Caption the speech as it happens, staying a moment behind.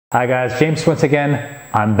Hi guys, James once again,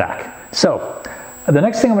 I'm back. So, the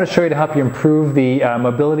next thing I'm going to show you to help you improve the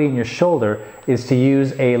mobility in your shoulder is to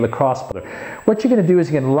use a lacrosse ball. What you're going to do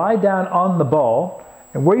is you're going to lie down on the ball,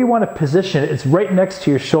 and where you want to position it, it's right next to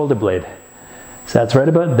your shoulder blade. So that's right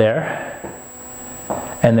about there.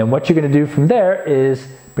 And then what you're going to do from there is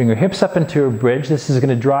bring your hips up into a bridge. This is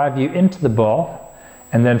going to drive you into the ball.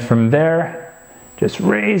 And then from there, just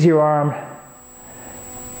raise your arm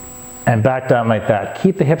and back down like that.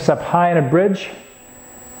 Keep the hips up high in a bridge.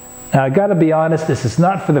 Now I gotta be honest, this is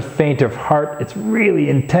not for the faint of heart. It's really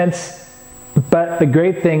intense, but the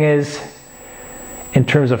great thing is, in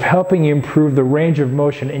terms of helping you improve the range of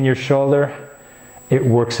motion in your shoulder, it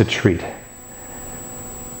works a treat.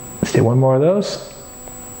 Let's do one more of those.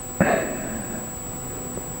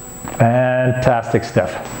 Fantastic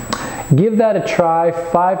stuff. Give that a try,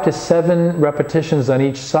 5 to 7 repetitions on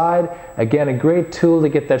each side. Again, a great tool to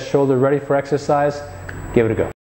get that shoulder ready for exercise. Give it a go.